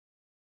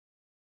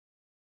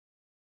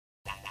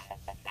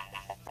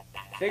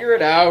Figure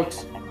it out.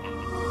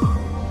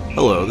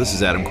 Hello, this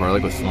is Adam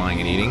Koralik with Flying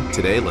and Eating.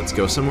 Today, let's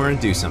go somewhere and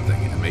do something,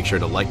 and make sure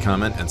to like,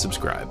 comment, and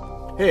subscribe.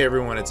 Hey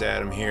everyone, it's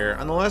Adam here.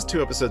 On the last 2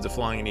 episodes of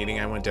Flying and Eating,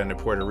 I went down to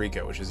Puerto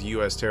Rico, which is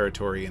U.S.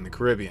 territory in the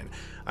Caribbean.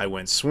 I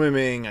went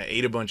swimming, I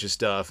ate a bunch of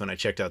stuff, and I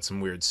checked out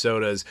some weird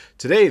sodas.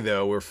 Today,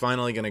 though, we're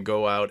finally going to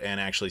go out and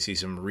actually see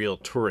some real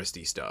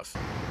touristy stuff.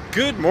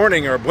 Good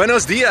morning, or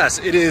buenos dias.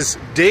 It is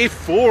day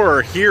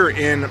 4 here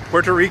in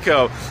Puerto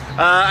Rico.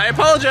 I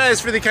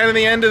apologize for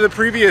the end of the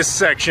previous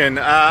section.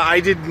 I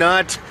did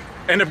not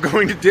end up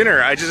going to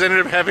dinner. I just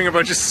ended up having a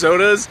bunch of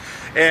sodas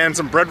and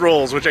some bread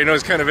rolls, which I know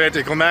is kind of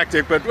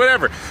anticlimactic, but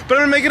whatever. But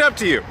I'm gonna make it up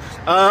to you.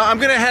 I'm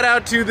gonna head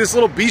out to this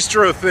little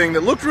bistro thing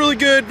that looked really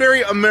good,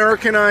 very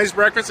Americanized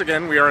breakfast.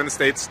 Again, we are in the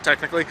States,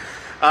 technically.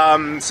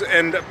 And,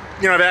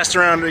 you know, I've asked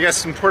around, I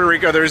guess in Puerto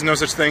Rico there is no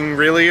such thing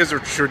really as a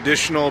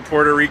traditional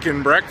Puerto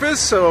Rican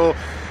breakfast, so,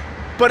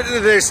 but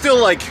there's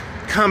still like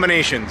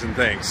combinations and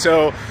things.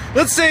 So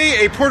let's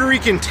say a Puerto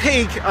Rican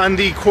take on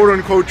the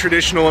quote-unquote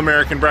traditional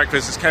American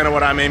breakfast is kind of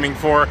what I'm aiming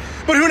for,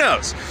 but who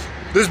knows?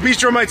 This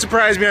bistro might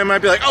surprise me. I might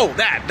be like, oh,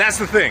 that's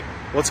the thing.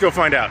 Let's go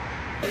find out.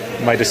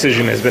 My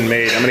decision has been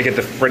made. I'm gonna get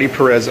the Freddy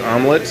Perez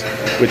omelet,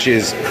 which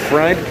is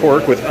fried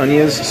pork with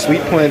onions,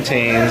 sweet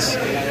plantains,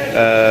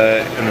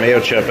 and mayo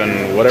chip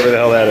and whatever the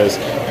hell that is.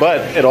 But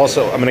it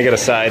also, I'm gonna get a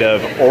side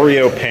of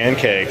Oreo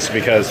pancakes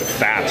because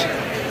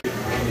fat.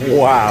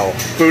 Wow,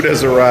 food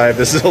has arrived.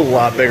 This is a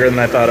lot bigger than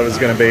I thought it was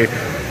going to be.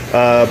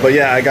 But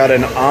yeah, I got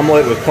an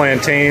omelet with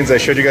plantains, I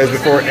showed you guys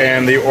before,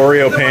 and the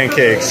Oreo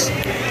pancakes.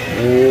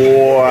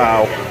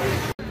 Wow.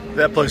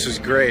 That place was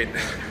great.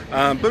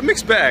 But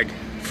mixed bag.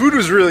 Food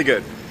was really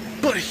good,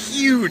 but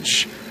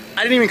huge.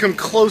 I didn't even come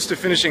close to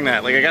finishing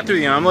that. Like, I got through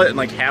the omelet and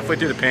like halfway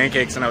through the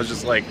pancakes and I was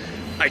just like,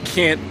 I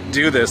can't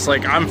do this.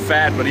 Like, I'm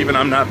fat, but even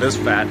I'm not this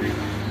fat.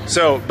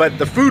 So, but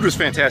the food was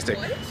fantastic.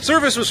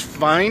 Service was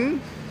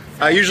fine.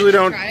 I usually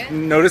don't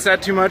notice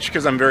that too much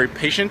because I'm very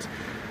patient,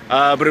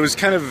 but it was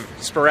kind of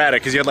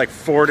sporadic because you had like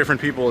 4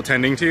 different people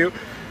attending to you.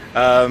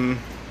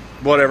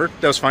 Whatever,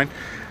 that was fine.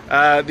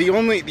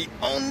 The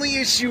only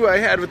issue I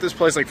had with this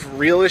place, like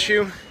real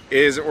issue,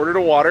 is I ordered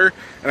a water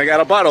and I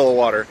got a bottle of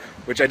water,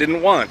 which I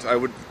didn't want. I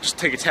would just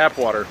take a tap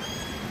water.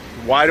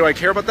 Why do I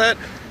care about that?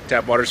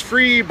 Tap water's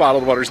free,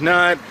 bottled water's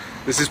not.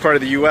 This is part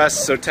of the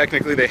US, so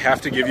technically they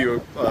have to give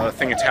you a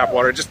thing of tap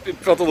water. It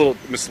felt a little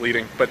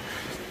misleading, but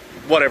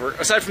whatever.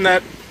 Aside from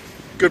that,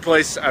 good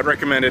place. I'd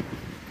recommend it.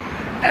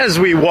 As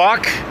we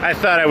walk, I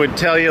thought I would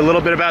tell you a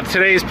little bit about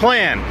today's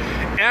plan.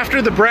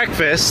 After the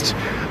breakfast,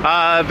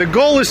 the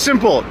goal is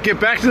simple. Get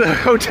back to the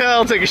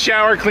hotel, take a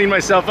shower, clean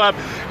myself up,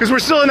 because we're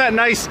still in that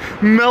nice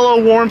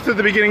mellow warmth at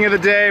the beginning of the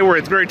day where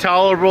it's very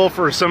tolerable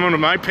for someone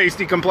with my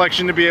pasty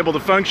complexion to be able to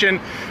function.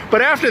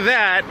 But after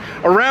that,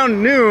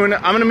 around noon,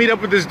 I'm gonna meet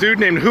up with this dude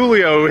named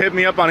Julio who hit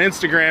me up on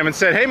Instagram and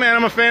said, hey man,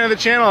 I'm a fan of the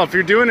channel. If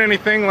you're doing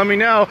anything, let me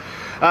know.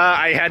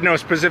 I had no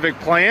specific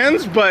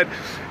plans, but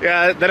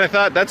then I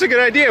thought that's a good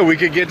idea. We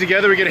could get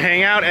together, we could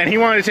hang out, and he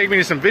wanted to take me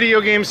to some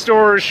video game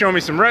stores, show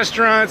me some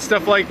restaurants,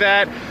 stuff like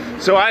that.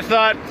 So I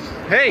thought,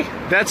 hey,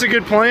 that's a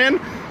good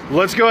plan.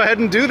 Let's go ahead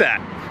and do that.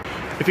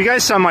 If you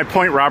guys saw my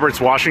Point Roberts,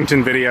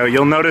 Washington video,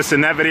 you'll notice in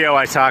that video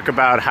I talk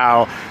about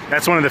how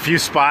that's one of the few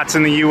spots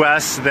in the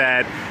US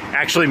that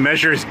actually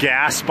measures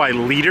gas by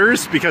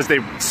liters because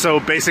they're so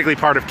basically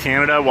part of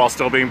Canada while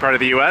still being part of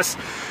the US.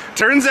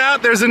 Turns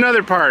out there's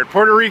another part.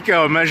 Puerto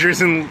Rico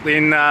measures in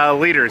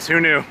liters. Who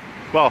knew?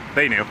 Well,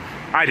 they knew.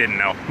 I didn't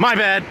know. My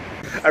bad.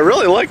 I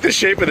really like the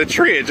shape of the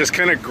tree. It just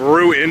kind of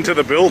grew into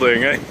the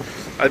building.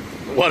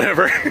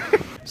 Whatever.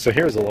 So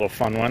here's a little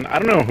fun one. I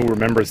don't know who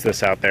remembers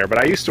this out there, but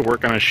I used to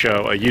work on a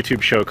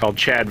YouTube show called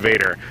Chad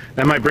Vader.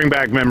 That might bring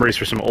back memories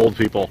for some old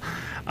people.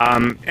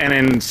 And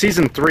in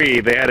season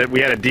 3,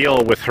 we had a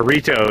deal with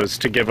Jarritos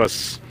to give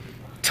us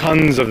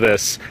tons of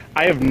this.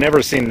 I have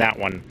never seen that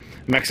one.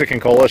 Mexican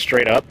cola,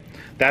 straight up.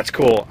 That's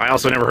cool. I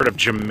also never heard of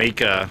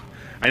Jamaica.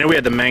 I know we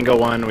had the mango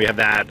one, we had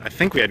that. I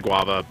think we had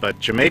guava, but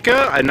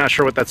Jamaica, I'm not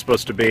sure what that's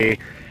supposed to be.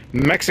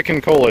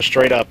 Mexican cola,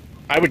 straight up.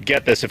 I would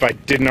get this if I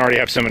didn't already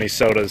have so many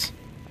sodas.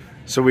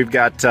 So we've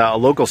got a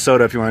local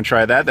soda if you want to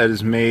try that. That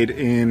is made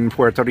in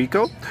Puerto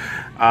Rico.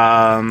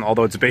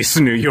 Although it's based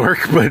in New York,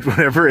 but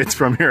whatever, it's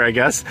from here, I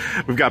guess.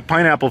 We've got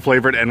pineapple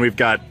flavored and we've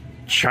got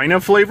China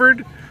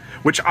flavored,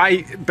 which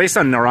based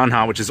on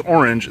naranja, which is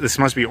orange, this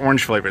must be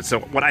orange flavored. So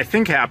what I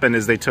think happened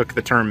is they took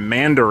the term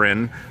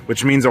Mandarin,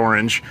 which means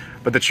orange,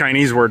 but the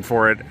Chinese word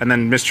for it, and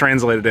then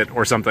mistranslated it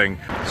or something.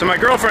 So my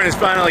girlfriend is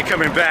finally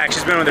coming back.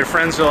 She's been with her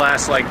friends for the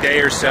last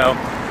day or so.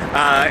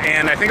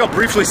 And I think I'll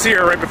briefly see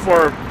her right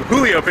before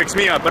Julio picks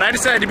me up, but I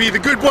decided to be the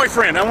good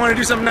boyfriend. I want to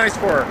do something nice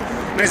for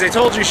her. And as I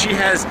told you, she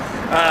has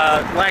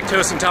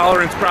lactose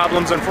intolerance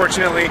problems,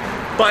 unfortunately,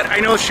 but I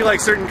know she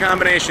likes certain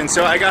combinations,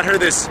 so I got her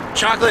this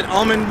chocolate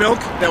almond milk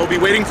that will be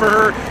waiting for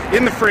her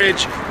in the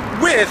fridge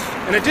with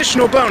an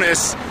additional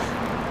bonus,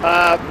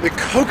 the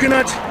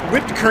coconut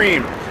whipped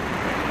cream.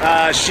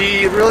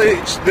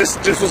 This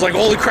just was like,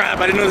 holy crap,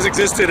 I didn't know this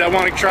existed, I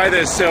want to try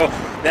this, so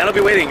that'll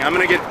be waiting. I'm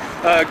gonna get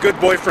good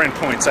boyfriend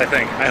points, I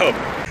think, I hope.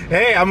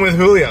 Hey, I'm with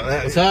Julio.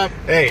 What's up?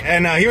 Hey,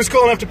 and he was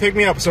cool enough to pick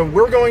me up. So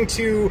we're going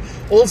to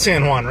Old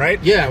San Juan,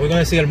 right? Yeah, we're going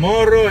to see El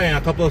Morro and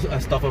a couple of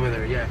stuff over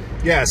there, yeah.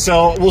 Yeah,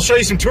 so we'll show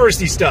you some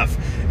touristy stuff.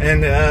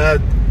 And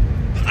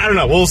I don't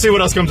know, we'll see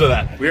what else comes with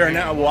that. We are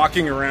now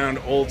walking around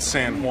Old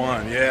San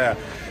Juan, yeah.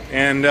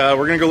 And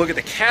we're going to go look at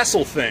the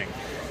castle thing.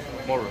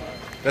 Morro.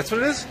 That's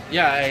what it is?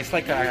 Yeah, it's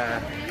like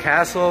a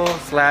castle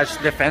slash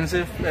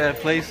defensive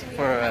place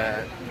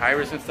for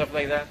pirates and stuff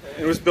like that.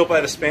 It was built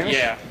by the Spanish?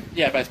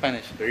 Yeah, by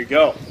Spanish. There you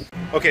go.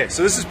 Okay,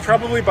 so this is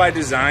probably by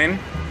design,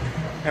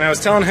 and I was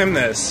telling him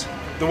this.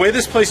 The way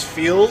this place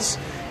feels,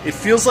 it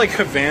feels like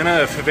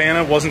Havana if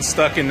Havana wasn't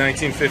stuck in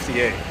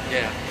 1958.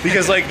 Yeah.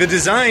 Because like the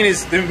design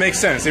it makes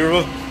sense. They were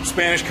both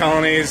Spanish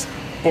colonies,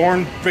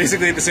 born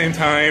basically at the same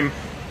time,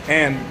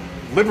 and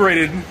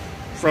liberated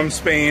from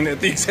Spain at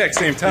the exact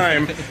same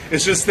time.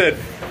 It's just that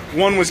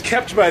one was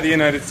kept by the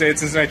United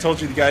States, and I told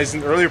you guys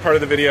in the earlier part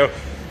of the video,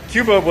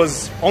 Cuba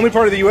was only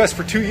part of the U.S.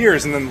 for 2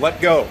 years and then let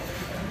go.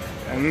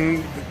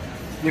 And,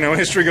 you know,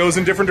 history goes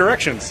in different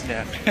directions.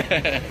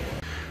 Yeah.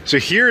 So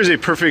here is a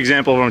perfect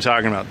example of what I'm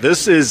talking about.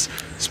 This is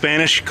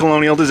Spanish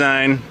colonial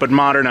design, but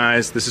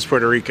modernized. This is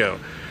Puerto Rico.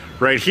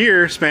 Right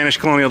here, Spanish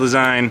colonial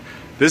design.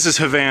 This is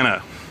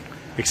Havana,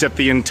 except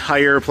the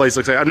entire place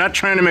looks like... I'm not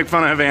trying to make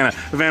fun of Havana.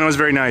 Havana was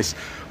very nice.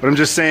 But I'm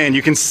just saying,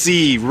 you can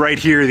see right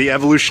here the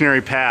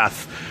evolutionary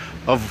path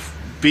of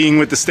being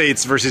with the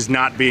States versus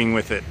not being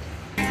with it.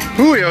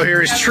 Julio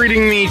here is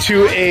treating me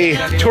to a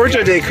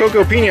torta de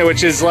coco piña,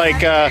 which is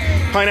like a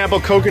pineapple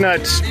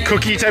coconut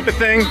cookie type of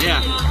thing.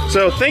 Yeah.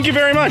 So thank you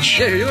very much.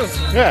 Yeah, you.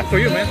 Yeah. For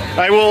you, man.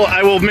 I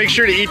will make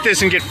sure to eat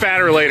this and get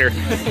fatter later.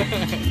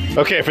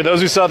 Okay, for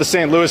those who saw the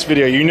St. Louis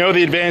video, you know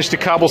the advantage to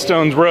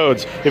cobblestone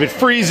roads. If it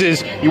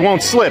freezes, you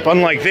won't slip,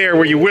 unlike there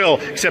where you will,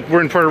 except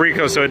we're in Puerto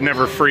Rico, so it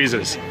never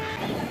freezes.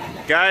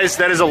 Guys,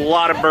 that is a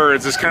lot of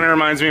birds. This kind of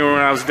reminds me of when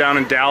I was down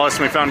in Dallas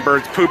and we found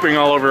birds pooping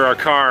all over our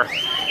car.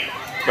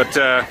 But it's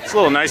a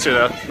little nicer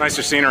though,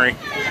 nicer scenery.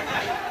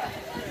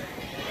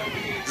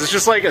 Is this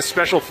just like a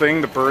special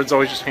thing? The birds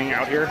always just hang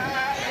out here?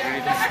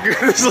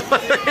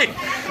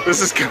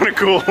 This is kind of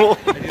cool.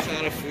 I just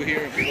had a food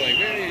here and people are like,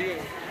 where are you?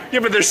 Yeah,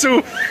 but they're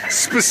so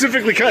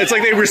specifically cut. It's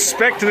like they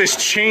respect this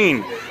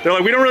chain. They're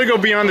like, we don't really go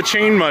beyond the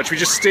chain much. We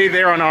just stay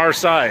there on our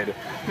side.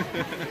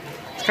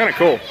 It's kind of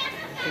cool.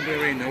 They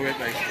already know it,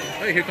 like,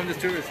 oh, here come this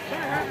tourist.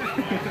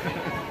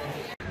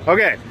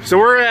 Okay, so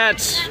we're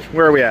at,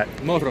 where are we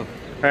at? Morro.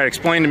 All right,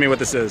 explain to me what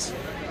this is.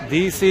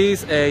 This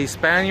is a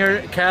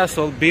Spaniard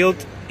castle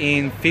built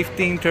in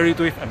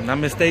 1532, if I'm not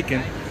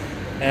mistaken.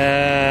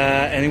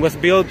 And it was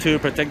built to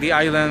protect the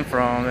island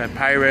from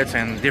pirates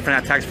and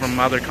different attacks from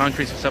other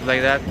countries and stuff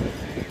like that.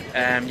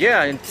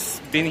 Yeah,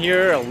 it's been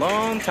here a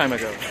long time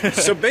ago.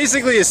 So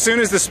basically, as soon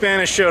as the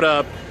Spanish showed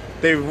up,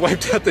 they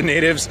wiped out the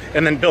natives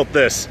and then built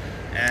this.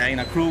 In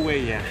a cruel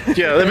way, yeah.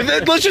 Yeah,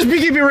 let's just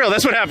keep it real.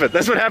 That's what happened.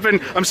 That's what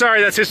happened. I'm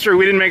sorry, that's history.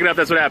 We didn't make it up.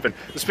 That's what happened.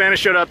 The Spanish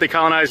showed up, they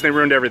colonized, and they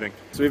ruined everything.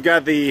 So we've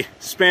got the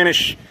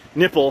Spanish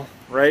nipple,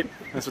 right?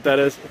 That's what that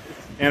is.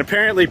 And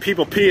apparently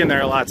people pee in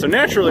there a lot. So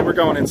naturally, we're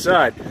going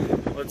inside.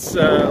 Let's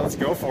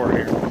go for it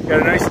here.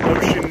 Got a nice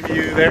ocean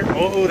view there.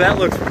 Oh, that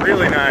looks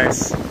really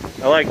nice.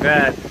 I like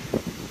that.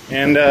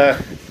 And yeah,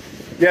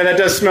 that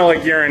does smell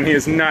like urine. He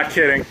is not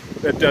kidding.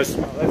 That does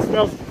smell. That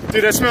smells,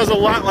 dude. That smells a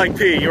lot like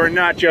pee. You are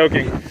not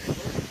joking.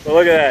 But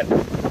look at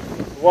that.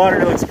 The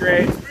water looks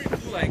great. It's pretty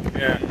cool, like,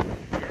 yeah.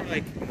 You're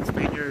like in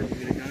Spain, you're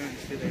with a gun and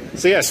shit like that.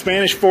 So yeah,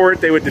 Spanish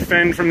fort, they would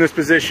defend from this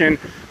position.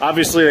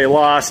 Obviously they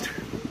lost.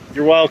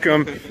 You're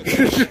welcome. And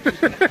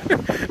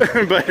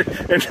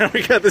now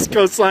we got this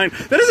coastline.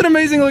 That is an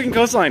amazing looking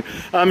coastline.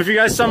 If you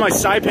guys saw my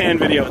Saipan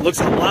video, it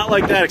looks a lot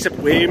like that, except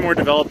way more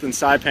developed than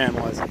Saipan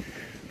was.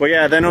 But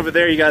yeah, then over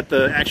there you got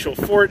the actual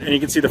fort, and you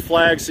can see the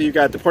flag. So you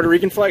got the Puerto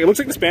Rican flag. It looks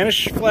like the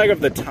Spanish flag of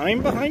the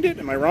time behind it.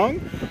 Am I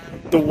wrong?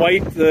 The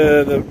white,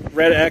 the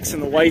red X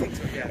and the white,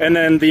 and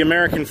then the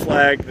American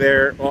flag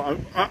there. Well,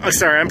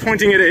 sorry, I'm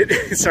pointing at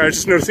it. Sorry, I was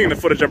just noticing in the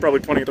footage I'm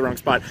probably pointing at the wrong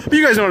spot. But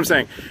you guys know what I'm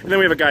saying. And then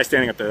we have a guy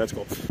standing up there. That's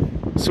cool.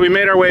 So we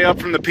made our way up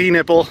from the P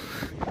nipple,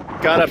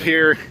 got up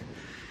here,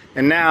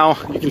 and now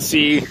you can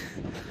see the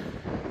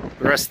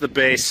rest of the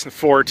base, the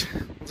fort.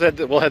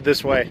 We'll head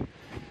this way.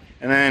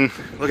 And then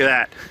look at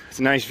that. It's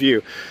a nice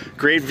view.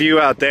 Great view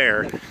out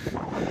there.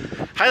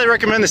 Highly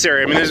recommend this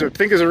area. I mean, I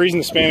think there's a reason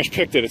the Spanish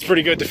picked it. It's a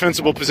pretty good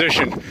defensible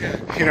position.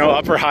 You know,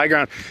 upper high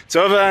ground.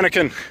 So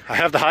Anakin, I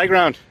have the high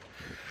ground.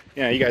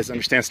 Yeah, you guys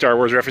understand Star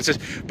Wars references.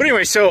 But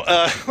anyway, so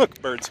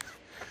look, birds.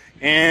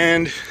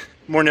 And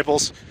more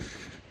nipples.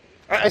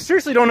 I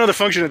seriously don't know the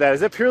function of that.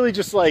 Is that purely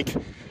just like...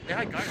 Yeah,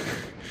 I got it.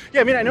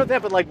 Yeah, I mean, I know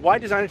that, but like, why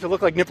design it to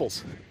look like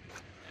nipples?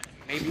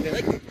 Maybe they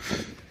like it.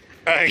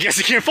 I guess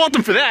you can't fault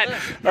them for that.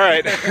 All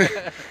right.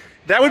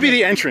 That would be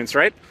the entrance,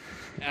 right?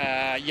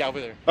 Yeah,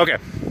 over there. Okay.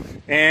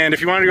 And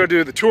if you wanted to go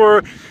do the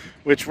tour,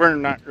 which we're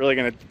not really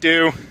going to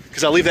do,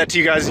 because I'll leave that to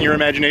you guys in your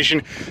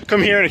imagination,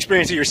 come here and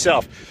experience it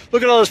yourself.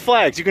 Look at all those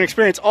flags. You can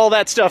experience all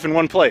that stuff in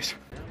one place.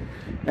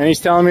 And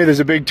he's telling me there's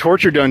a big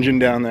torture dungeon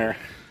down there.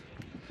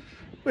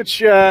 Which,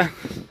 yeah,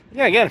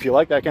 again, if you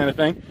like that kind of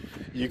thing,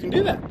 you can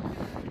do that.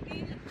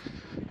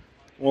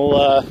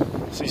 We'll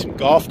see some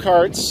golf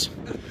carts,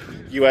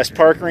 U.S.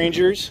 park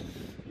rangers.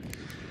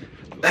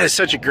 That is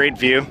such a great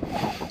view.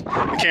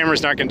 The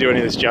camera's not going to do any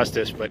of this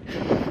justice, but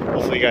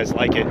hopefully you guys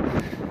like it.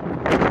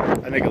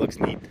 I think it looks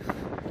neat.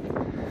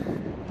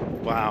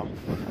 Wow,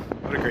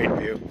 what a great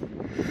view.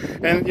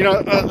 And, you know,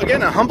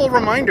 again, a humble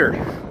reminder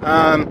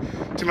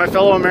to my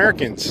fellow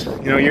Americans.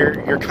 You know,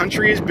 your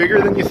country is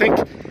bigger than you think.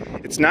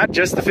 It's not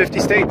just the 50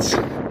 states.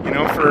 You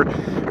know, for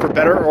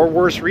better or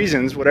worse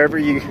reasons, whatever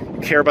you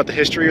care about the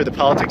history or the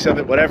politics of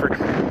it, whatever,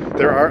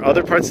 there are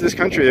other parts of this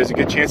country there's a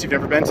good chance you've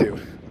never been to.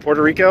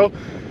 Puerto Rico,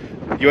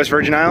 U.S.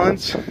 Virgin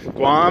Islands,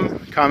 Guam,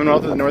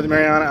 Commonwealth of the Northern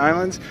Mariana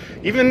Islands,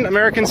 even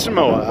American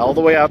Samoa, all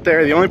the way out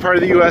there, the only part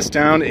of the U.S.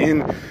 down in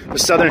the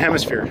southern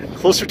hemisphere,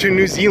 closer to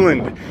New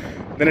Zealand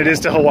than it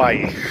is to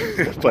Hawaii,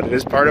 but it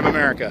is part of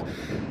America.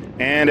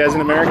 And as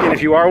an American,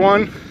 if you are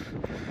one,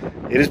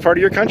 it is part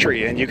of your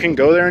country, and you can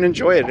go there and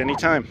enjoy it at any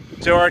time.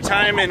 So our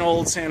time in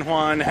old San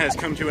Juan has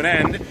come to an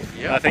end.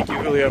 Thank you,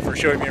 Julio, for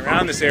showing me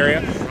around this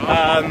area.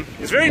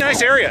 It's a very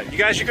nice area. You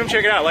guys should come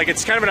check it out. Like,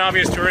 it's kind of an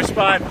obvious tourist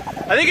spot.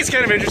 I think it's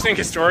kind of interesting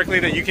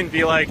historically that you can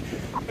be like,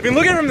 I mean,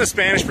 look at it from the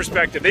Spanish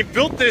perspective. They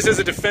built this as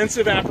a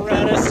defensive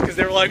apparatus because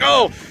they were like,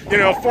 oh, you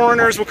know,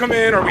 foreigners will come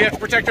in or we have to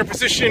protect our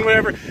position,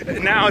 whatever.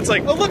 And now it's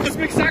like, oh, look, let's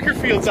make soccer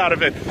fields out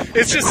of it.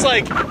 It's just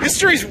like,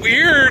 history's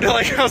weird,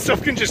 like how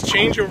stuff can just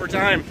change over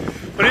time.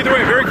 But either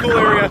way, very cool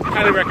area,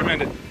 highly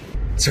recommend it.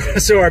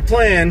 So our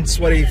plan,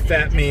 sweaty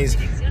fat me's,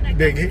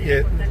 big,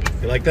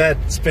 you like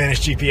that?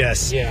 Spanish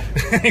GPS. Yeah.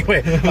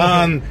 Anyway,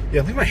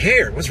 yeah, look at my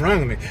hair. What's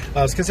wrong with me?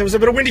 It's because I was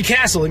up at a windy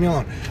castle. Leave me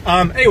alone.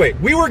 Anyway,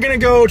 we were gonna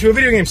go to a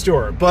video game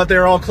store, but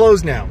they're all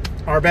closed now.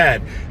 Our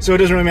bad. So it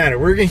doesn't really matter.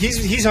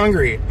 He's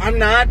hungry. I'm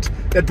not.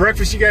 That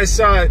breakfast you guys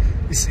saw,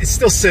 it's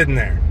still sitting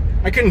there.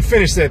 I couldn't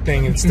finish that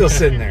thing. It's still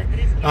sitting there.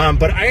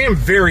 But I am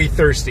very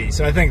thirsty,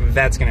 so I think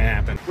that's gonna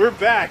happen. We're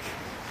back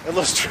at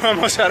Los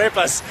Tramos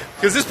Arepas,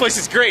 because this place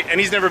is great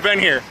and he's never been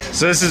here.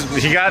 So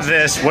he got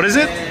this. What is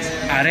it?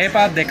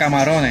 Arepa de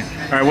camarones.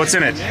 All right, what's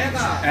in it?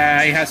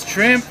 It has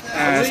shrimp,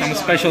 some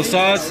special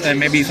sauce, and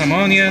maybe some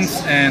onions,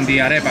 and the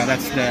arepa,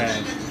 that's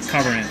the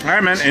covering. All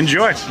right, man,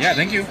 enjoy. Yeah,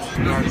 thank you.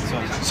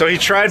 So he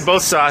tried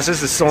both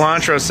sauces, the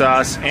cilantro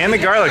sauce and the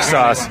garlic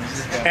sauce.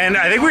 And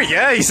I think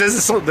he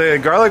says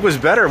the garlic was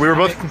better. We were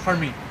both...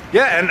 Pardon me.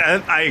 Yeah,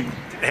 and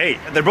hey,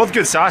 they're both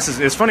good sauces.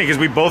 It's funny because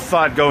we both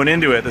thought going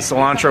into it the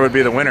cilantro would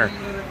be the winner,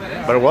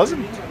 but it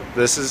wasn't.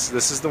 This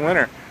is the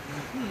winner.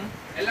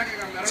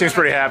 Seems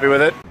pretty happy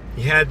with it.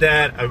 You had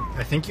that.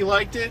 I think you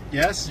liked it.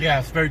 Yes. Yeah,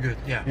 it's very good.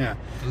 Yeah. Yeah.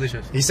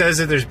 Delicious. He says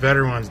that there's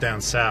better ones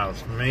down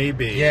south.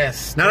 Maybe.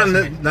 Yes. Not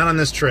on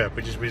this trip.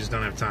 We just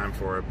don't have time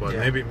for it. But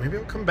maybe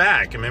we'll come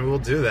back and maybe we'll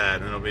do that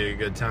and it'll be a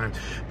good time.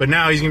 But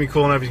now he's gonna be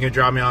cool enough. He's gonna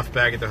drop me off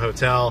back at the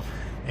hotel.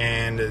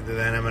 And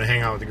then I'm going to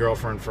hang out with the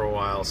girlfriend for a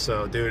while.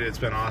 So, dude, it's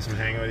been awesome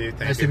hanging with you.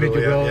 Thank you, nice to meet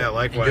you, bro. Yeah,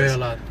 likewise. Enjoy a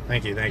lot.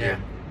 Thank you.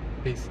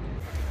 Peace.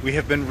 We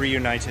have been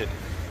reunited.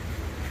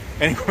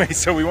 Anyway,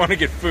 so we want to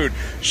get food.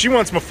 She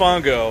wants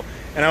mofongo,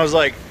 and I was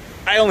like,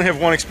 I only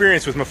have one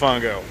experience with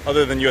mofongo,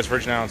 other than U.S.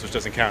 Virgin Islands, which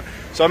doesn't count.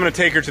 So I'm going to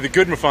take her to the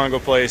good mofongo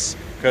place,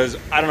 because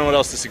I don't know what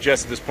else to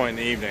suggest at this point in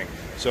the evening.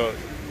 So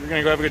we're going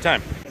to go have a good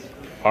time.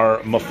 Our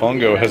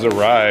mofongo has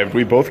arrived.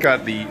 We both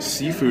got the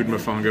seafood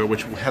mofongo,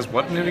 which has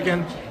what in it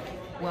again?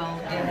 Well,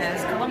 it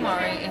has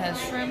calamari, it has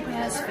shrimp, it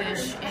has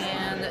fish,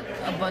 and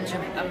a bunch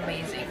of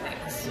amazing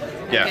things.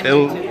 Yeah,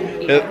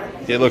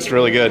 it looks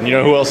really good. And you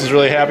know who else is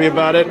really happy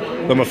about it?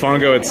 The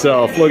mofongo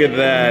itself. Look at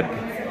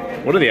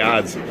that. What are the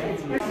odds?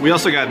 We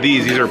also got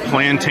these. These are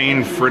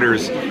plantain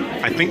fritters.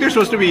 I think they're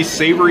supposed to be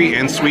savory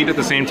and sweet at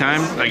the same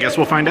time. I guess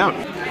we'll find out.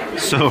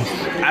 So,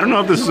 I don't know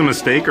if this is a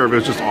mistake or if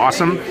it's just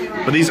awesome,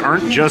 but these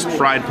aren't just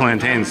fried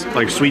plantains,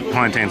 like sweet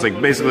plantains,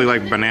 like basically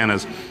like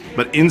bananas.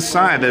 But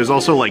inside, there's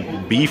also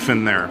like beef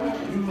in there.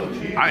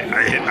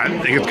 I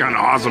think it's kind of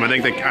awesome.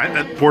 I think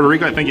at Puerto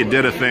Rico, I think it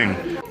did a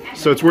thing.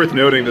 So it's worth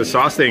noting the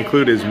sauce they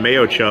include is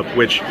mayo chup,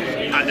 which,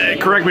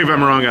 correct me if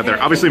I'm wrong out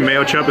there, obviously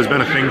mayo chup has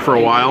been a thing for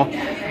a while,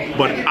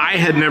 but I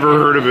had never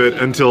heard of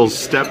it until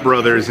Step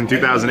Brothers in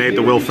 2008,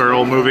 the Will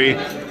Ferrell movie,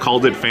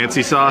 called it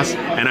fancy sauce.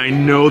 And I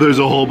know there's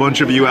a whole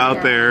bunch of you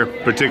out there,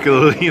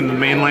 particularly in the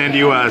mainland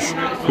US,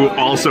 who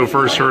also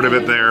first heard of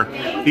it there.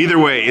 Either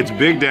way, it's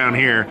big down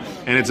here,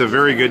 and it's a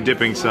very good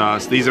dipping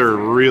sauce. These are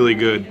really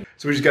good.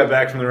 So we just got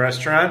back from the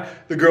restaurant.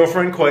 The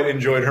girlfriend quite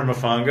enjoyed her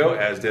mofongo,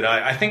 as did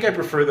I. I think I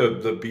prefer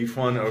the beef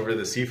one over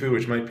the seafood,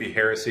 which might be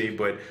heresy,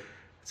 but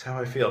that's how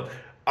I feel.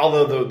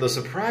 Although the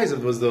surprise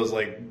of was those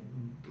like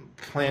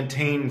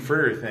plantain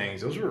fritter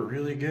things. Those were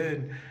really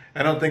good.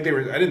 I didn't think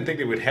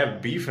they would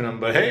have beef in them,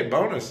 but hey,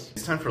 bonus.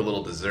 It's time for a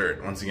little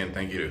dessert. Once again,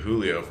 thank you to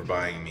Julio for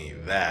buying me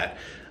that.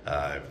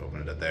 I've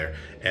opened it up there.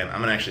 And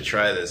I'm gonna actually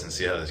try this and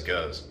see how this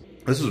goes.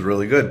 This is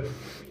really good.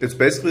 It's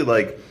basically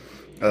like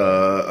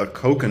a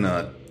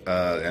coconut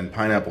and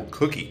pineapple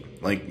cookie.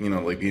 Like, you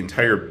know, like the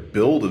entire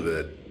build of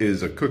it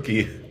is a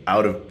cookie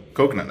out of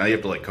coconut. Now you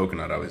have to like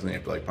coconut, obviously, you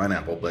have to like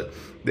pineapple, but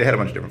they had a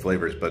bunch of different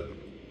flavors, but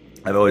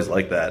I've always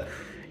liked that.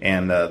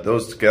 And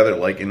those together,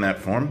 like in that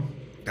form,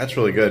 that's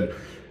really good.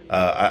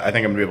 I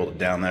think I'm gonna be able to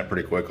down that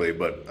pretty quickly,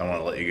 but I want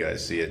to let you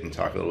guys see it and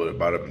talk a little bit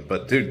about it.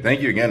 But dude,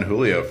 thank you again,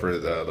 Julio, for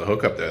the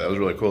hookup there. That was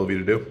really cool of you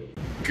to do.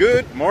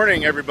 Good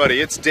morning, everybody.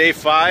 It's day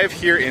 5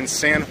 here in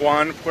San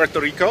Juan, Puerto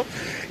Rico,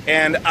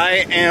 and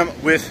I am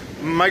with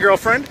my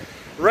girlfriend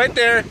right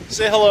there.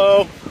 Say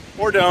hello,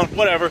 or don't,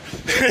 whatever.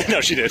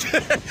 No, she did.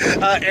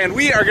 And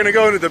we are gonna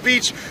go into the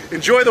beach,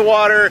 enjoy the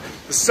water,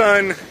 the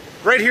sun,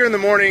 right here in the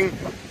morning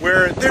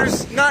where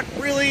there's not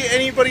really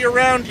anybody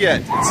around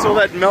yet. It's still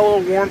that mellow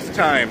warmth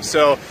time,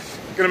 so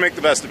I'm gonna make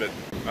the best of it.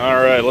 All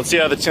right, let's see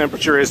how the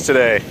temperature is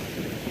today.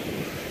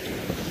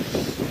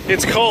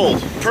 It's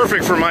cold,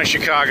 perfect for my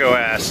Chicago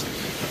ass.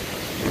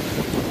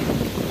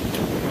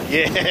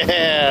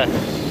 Yeah,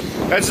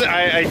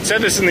 I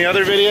said this in the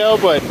other video,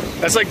 but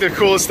that's like the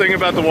coolest thing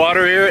about the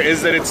water here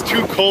is that it's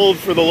too cold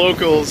for the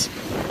locals,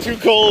 too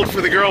cold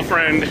for the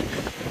girlfriend,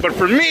 but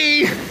for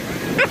me,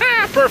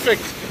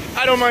 perfect.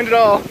 I don't mind at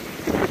all.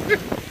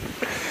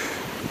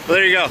 Well,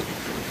 there you go.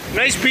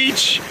 Nice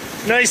beach,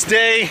 nice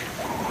day,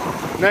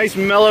 nice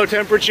mellow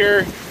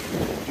temperature,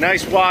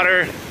 nice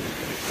water.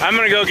 I'm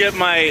gonna go get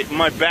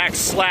my back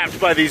slapped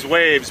by these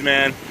waves,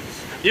 man.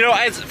 You know,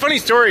 it's a funny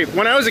story.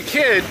 When I was a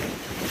kid,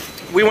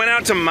 we went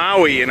out to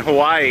Maui in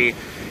Hawaii,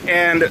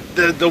 and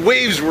the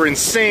waves were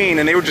insane,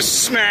 and they were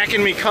just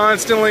smacking me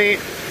constantly,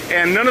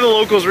 and none of the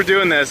locals were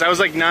doing this. I was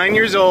like 9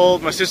 years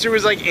old, my sister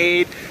was like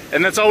 8,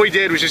 and that's all we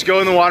did was just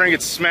go in the water and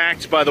get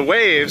smacked by the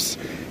waves.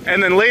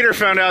 And then later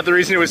found out the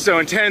reason it was so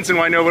intense and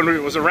why nobody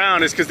was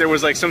around is because there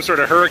was like some sort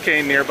of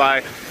hurricane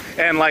nearby,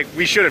 and like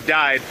we should have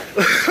died.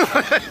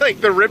 Like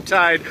the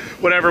riptide,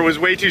 whatever, was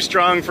way too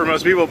strong for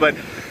most people. But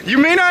you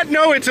may not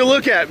know it to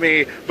look at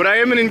me, but I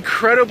am an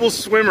incredible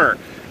swimmer.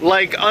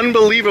 Like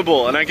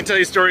unbelievable, and I can tell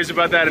you stories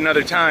about that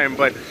another time,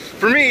 but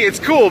for me it's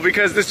cool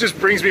because this just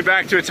brings me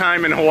back to a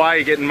time in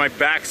Hawaii getting my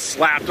back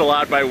slapped a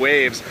lot by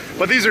waves,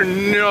 but these are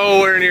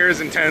nowhere near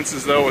as intense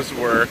as those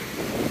were.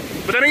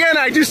 But then again,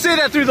 I do say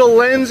that through the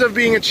lens of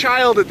being a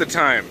child at the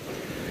time,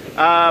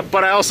 but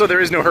there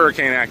is no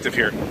hurricane active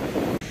here.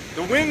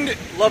 The wind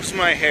loves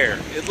my hair.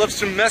 It loves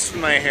to mess with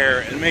my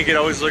hair and make it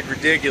always look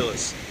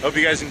ridiculous. Hope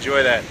you guys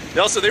enjoy that.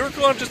 They were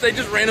cool. They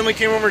just randomly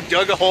came over,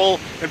 dug a hole,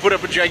 and put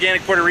up a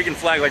gigantic Puerto Rican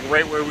flag, like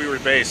right where we were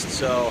based.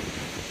 So,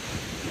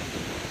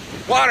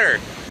 water.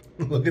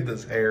 Look at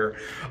this hair.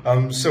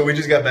 So we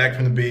just got back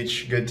from the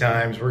beach. Good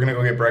times. We're gonna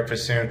go get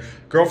breakfast soon.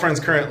 Girlfriend's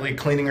currently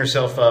cleaning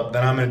herself up.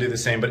 Then I'm gonna do the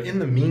same. But in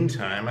the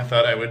meantime, I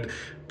thought I would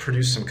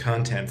produce some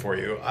content for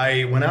you.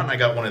 I went out and I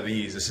got one of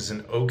these. This is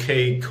an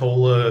OK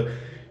Cola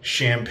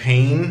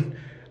champagne.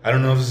 I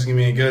don't know if this is gonna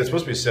be any good. It's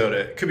supposed to be soda.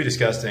 It could be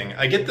disgusting.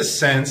 I get the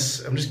sense,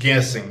 I'm just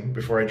guessing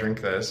before I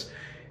drink this,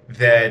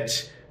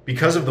 that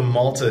because of the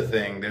Malta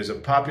thing, there's a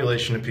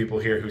population of people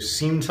here who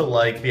seem to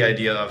like the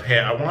idea of, hey,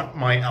 I want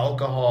my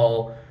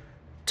alcohol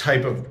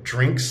type of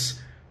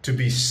drinks to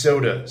be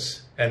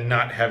sodas and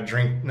not have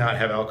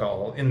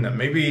alcohol in them.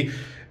 Maybe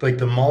like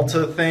the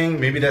Malta thing,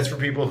 maybe that's for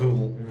people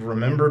who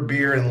remember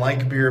beer and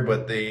like beer,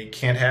 but they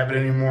can't have it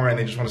anymore and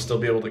they just want to still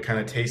be able to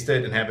kind of taste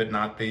it and have it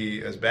not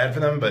be as bad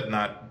for them, but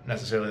not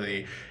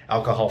necessarily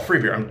alcohol-free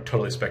beer. I'm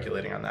totally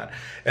speculating on that.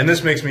 And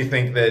this makes me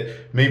think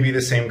that maybe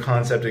the same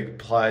concept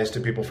applies to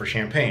people for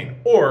champagne,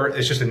 or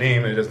it's just a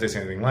name and it doesn't taste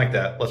anything like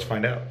that. Let's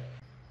find out.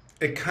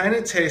 It kind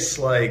of tastes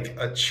like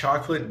a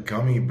chocolate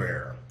gummy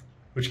bear,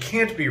 which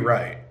can't be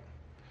right.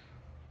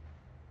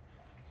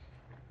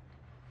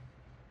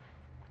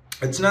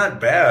 It's not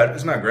bad.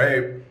 It's not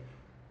great.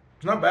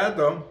 It's not bad,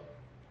 though.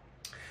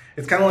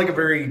 It's kind of like a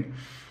very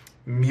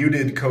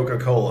muted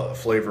Coca-Cola,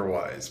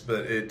 flavor-wise,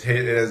 but it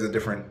has a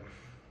different...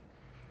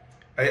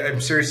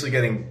 I'm seriously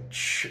getting...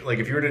 like,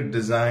 if you were to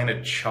design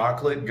a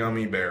chocolate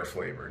gummy bear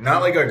flavor,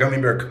 not like a gummy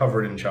bear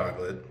covered in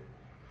chocolate,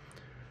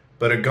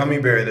 but a gummy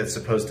bear that's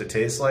supposed to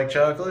taste like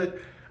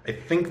chocolate, I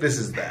think this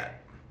is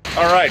that.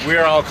 All right, we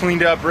are all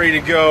cleaned up, ready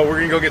to go. We're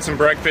gonna go get some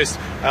breakfast.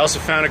 I also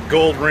found a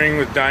gold ring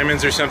with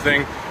diamonds or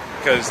something,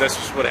 because that's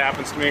just what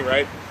happens to me,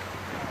 right?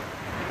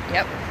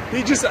 Yep.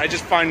 I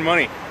just find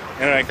money,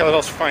 and I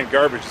also find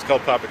garbage. It's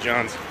called Papa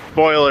John's.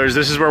 Spoilers,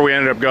 this is where we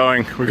ended up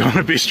going. We're going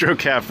to Bistro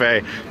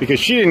Cafe, because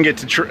she didn't get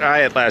to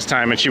try it last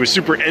time, and she was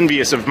super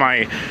envious of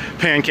my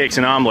pancakes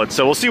and omelets,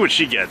 so we'll see what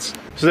she gets.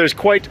 So there's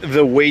quite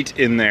the wait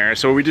in there,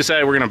 so we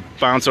decided we're gonna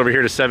bounce over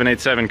here to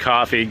 787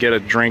 Coffee, get a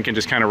drink, and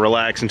just kind of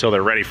relax until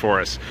they're ready for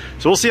us.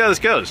 So we'll see how this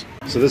goes.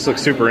 So this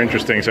looks super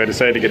interesting, so I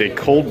decided to get a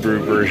cold brew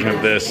version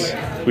of this.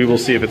 We will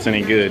see if it's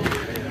any good.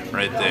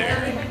 Right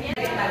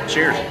there.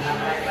 Cheers.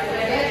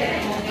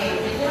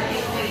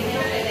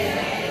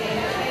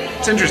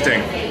 It's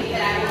interesting.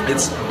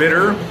 It's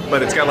bitter,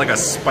 but it's got like a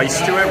spice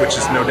to it, which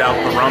is no doubt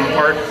the rum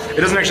part. It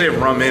doesn't actually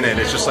have rum in it.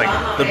 It's just like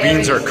the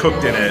beans are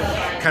cooked in it.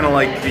 Kind of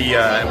like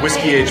the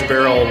whiskey aged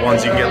barrel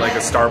ones you can get like a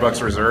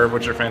Starbucks Reserve,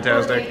 which are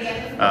fantastic.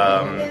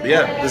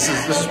 Yeah, this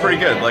is pretty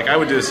good. Like I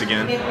would do this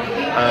again.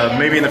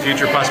 Maybe in the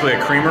future, possibly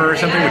a creamer or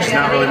something, which is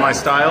not really my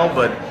style,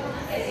 but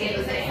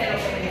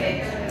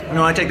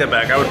no, I take that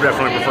back. I would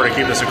definitely prefer to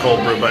keep this a cold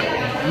brew, but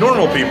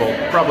normal people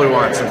probably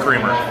want some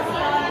creamer.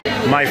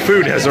 my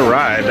food has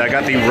arrived. I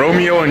got the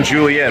Romeo and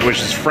Juliet, which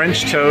is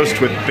French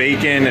toast with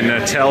bacon and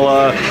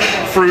Nutella,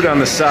 fruit on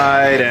the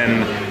side,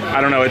 and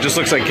I don't know, it just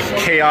looks like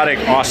chaotic,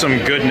 awesome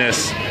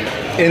goodness.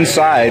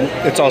 Inside,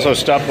 it's also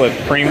stuffed with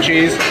cream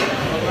cheese.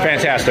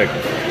 Fantastic.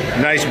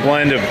 Nice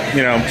blend of,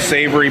 you know,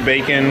 savory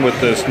bacon with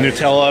this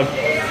Nutella.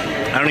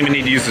 I don't even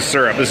need to use the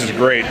syrup. This is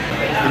great.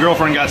 The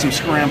girlfriend got some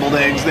scrambled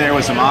eggs there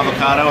with some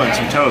avocado and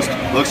some toast.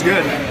 Looks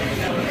good.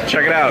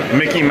 Check it out,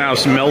 Mickey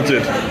Mouse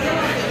melted.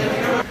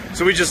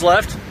 So we just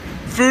left.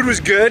 Food was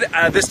good.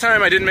 This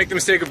time I didn't make the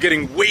mistake of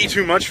getting way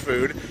too much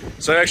food,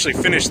 so I actually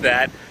finished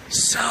that.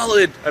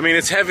 Solid. I mean,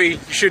 it's heavy.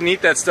 You shouldn't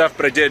eat that stuff,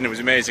 but I did, and it was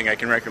amazing. I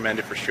can recommend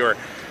it for sure.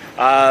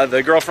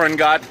 The girlfriend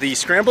got the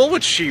scramble,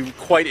 which she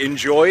quite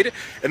enjoyed,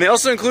 and they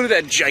also included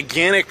that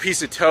gigantic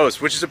piece of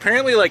toast, which is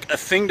apparently like a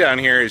thing down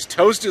here. Is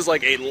toast is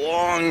like a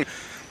long,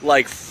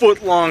 like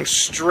foot-long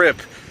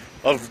strip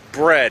of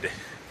bread,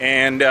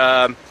 and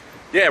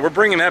yeah, we're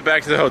bringing that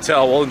back to the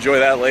hotel. We'll enjoy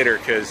that later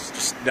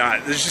because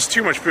there's just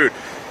too much food.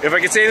 If I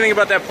could say anything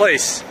about that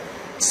place,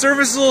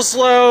 service is a little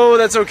slow.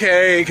 That's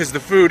okay because the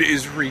food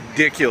is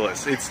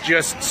ridiculous. It's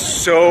just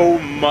so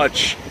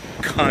much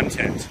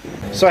content.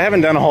 So I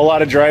haven't done a whole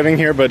lot of driving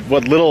here, but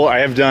what little I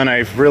have done,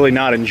 I've really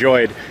not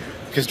enjoyed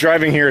because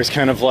driving here is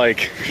kind of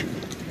like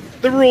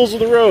the rules of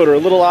the road or a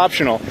little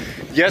optional.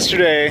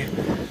 Yesterday,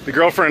 the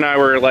girlfriend and I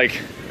were like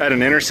at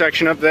an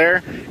intersection up there,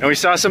 and we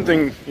saw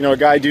something, you know, a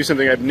guy do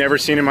something I've never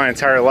seen in my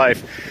entire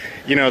life.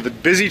 You know, the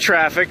busy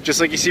traffic,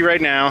 just like you see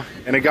right now,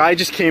 and a guy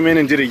just came in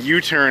and did a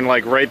U-turn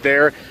like right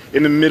there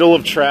in the middle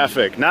of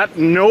traffic.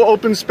 No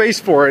open space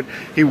for it.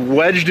 He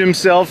wedged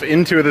himself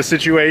into the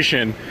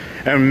situation,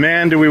 and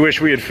man, do we wish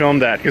we had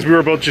filmed that, because we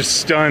were both just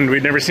stunned.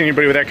 We'd never seen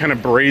anybody with that kind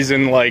of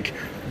brazen, like,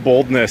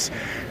 boldness.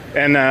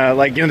 And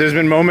like, you know, there's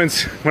been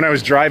moments when I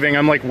was driving,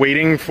 I'm like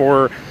waiting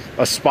for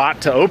a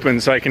spot to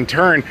open so I can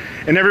turn,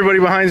 and everybody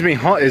behind me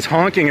is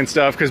honking and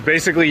stuff, because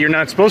basically you're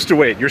not supposed to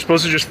wait. You're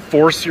supposed to just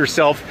force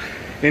yourself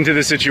into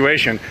the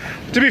situation.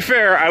 To be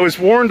fair, I was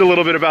warned a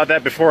little bit about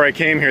that before I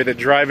came here, that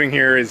driving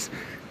here is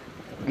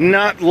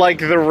not like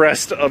the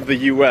rest of the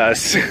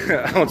US.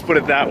 Let's put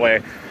it that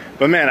way.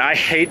 But man, I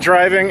hate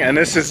driving, and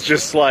this is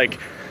just like,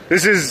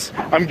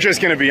 I'm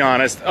just gonna be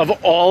honest, of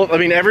all, I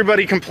mean,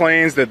 everybody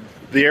complains that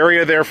the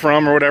area they're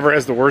from or whatever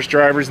has the worst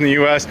drivers in the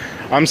US.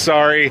 I'm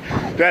sorry.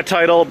 That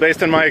title,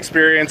 based on my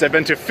experience, I've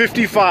been to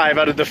 55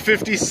 out of the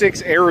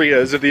 56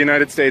 areas of the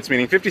United States,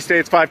 meaning 50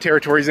 states, 5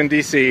 territories, and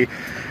DC.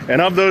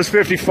 And of those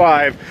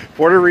 55,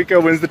 Puerto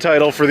Rico wins the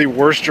title for the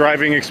worst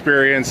driving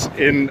experience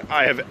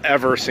I have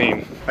ever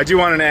seen. I do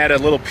want to add a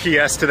little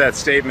PS to that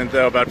statement,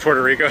 though, about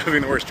Puerto Rico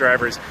having the worst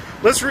drivers.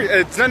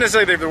 It's not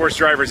necessarily they have the worst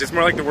drivers, it's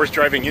more like the worst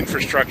driving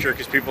infrastructure,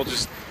 because people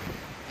just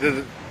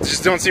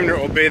don't seem to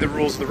obey the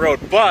rules of the road.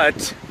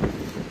 But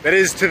that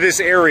is to this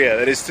area,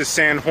 that is to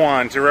San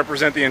Juan. To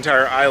represent the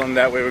entire island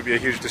that way would be a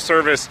huge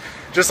disservice,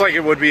 just like it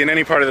would be in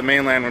any part of the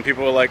mainland when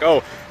people are like,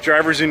 oh,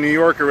 drivers in New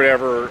York or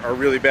whatever are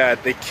really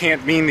bad. They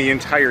can't mean the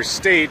entire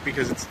state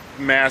because it's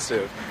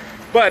massive.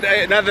 But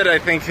not that I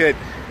think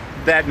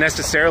that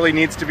necessarily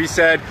needs to be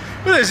said,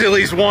 but there's at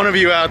least one of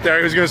you out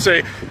there who's going to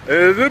say,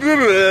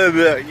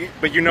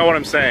 but you know what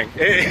I'm saying.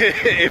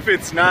 If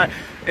it's not,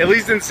 at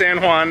least in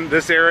San Juan,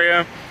 this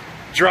area,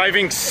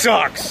 driving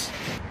sucks.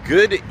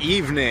 Good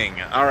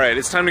evening. All right,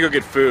 it's time to go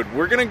get food.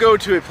 We're gonna go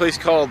to a place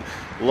called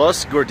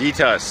Los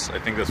Gorditas. I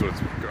think that's what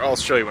I'll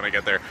show you when I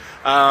get there.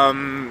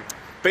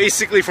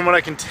 Basically, from what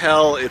I can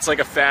tell, it's like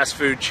a fast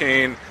food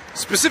chain,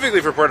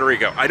 specifically for Puerto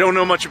Rico. I don't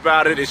know much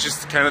about it. It's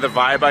just kind of the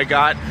vibe I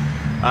got.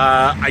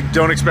 I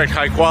don't expect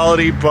high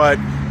quality, but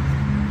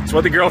it's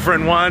what the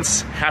girlfriend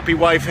wants. Happy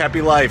wife,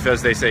 happy life,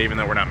 as they say, even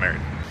though we're not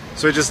married.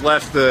 So I just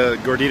left the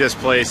Gorditas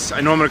place. I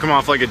know I'm gonna come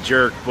off like a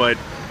jerk, but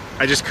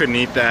I just couldn't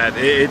eat that.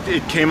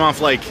 It came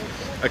off like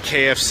a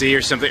KFC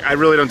or something. I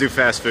really don't do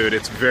fast food.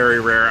 It's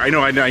very rare. I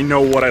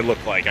know what I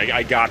look like.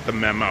 I got the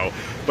memo.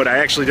 But I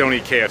actually don't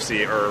eat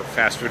KFC or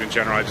fast food in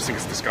general. I just think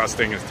it's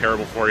disgusting. It's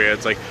terrible for you.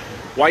 It's like,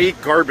 why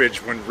eat garbage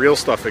when real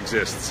stuff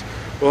exists?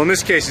 Well, in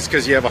this case, it's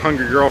because you have a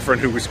hungry girlfriend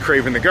who was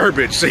craving the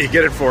garbage, so you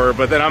get it for her.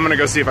 But then I'm gonna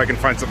go see if I can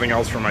find something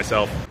else for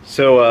myself.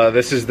 So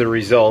this is the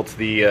result.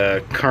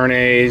 The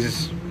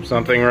carnes,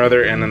 something or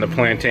other, and then the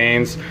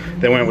plantains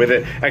that went with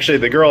it. Actually,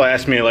 the girl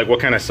asked me like what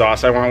kind of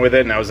sauce I want with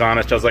it, and I was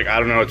honest. I was like, I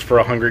don't know, it's for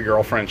a hungry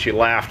girlfriend. She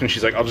laughed, and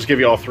she's like, I'll just give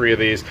you all 3 of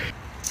these.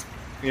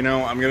 You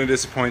know, I'm gonna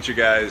disappoint you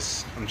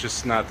guys. I'm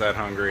just not that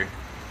hungry.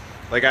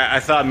 Like,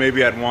 I thought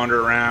maybe I'd wander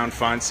around,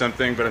 find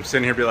something, but I'm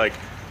sitting here be like,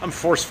 I'm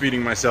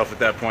force-feeding myself at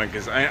that point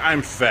because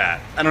I'm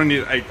fat.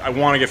 I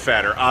want to get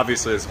fatter.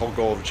 Obviously, it's the whole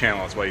goal of the channel.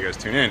 That's why you guys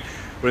tune in.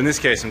 But in this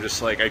case, I'm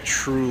just like, I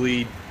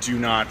truly do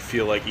not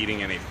feel like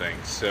eating anything,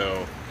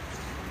 so.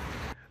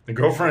 The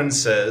girlfriend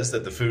says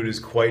that the food is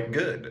quite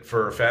good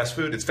for fast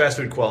food. It's fast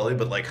food quality,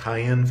 but like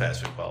high-end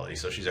fast food quality,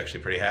 so she's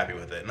actually pretty happy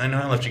with it. And I know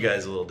I left you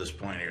guys a little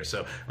disappointed here,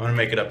 so I'm gonna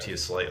make it up to you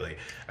slightly.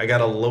 I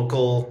got a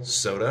local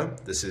soda.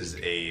 This is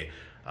a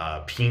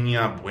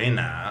Piña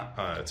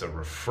Buena. It's a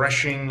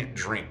refreshing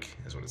drink,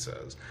 is what it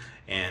says.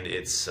 And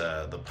it's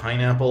the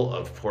pineapple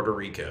of Puerto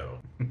Rico.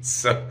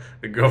 So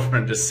the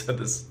girlfriend just said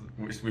this.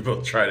 We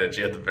both tried it.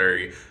 She had the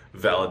very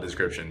valid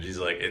description. She's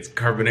like, it's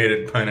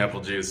carbonated pineapple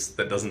juice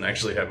that doesn't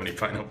actually have any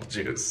pineapple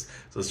juice.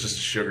 So it's just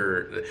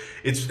sugar.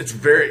 It's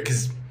very,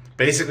 because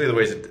basically the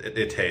way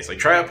it tastes, like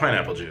try out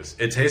pineapple juice.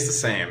 It tastes the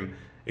same,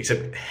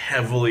 except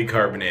heavily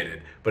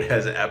carbonated, but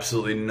has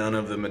absolutely none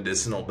of the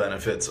medicinal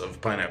benefits of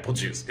pineapple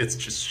juice. It's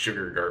just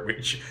sugar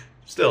garbage.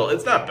 Still,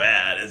 it's not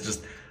bad. It's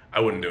just,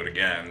 I wouldn't do it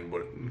again.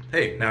 But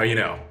hey, now you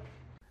know.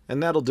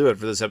 And that'll do it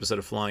for this episode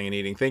of Flying and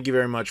Eating. Thank you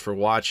very much for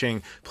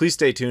watching. Please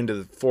stay tuned to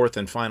the fourth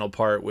and final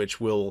part,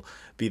 which will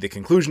be the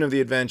conclusion of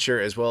the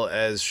adventure, as well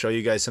as show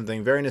you guys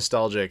something very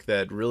nostalgic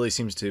that really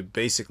seems to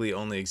basically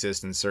only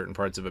exist in certain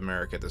parts of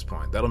America at this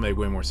point. That'll make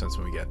way more sense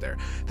when we get there.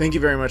 Thank you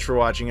very much for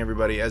watching,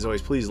 everybody. As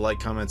always, please like,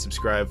 comment,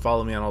 subscribe.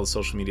 Follow me on all the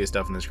social media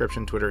stuff in the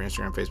description: Twitter,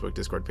 Instagram, Facebook,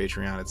 Discord,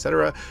 Patreon,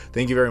 etc.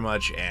 Thank you very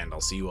much, and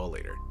I'll see you all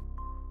later.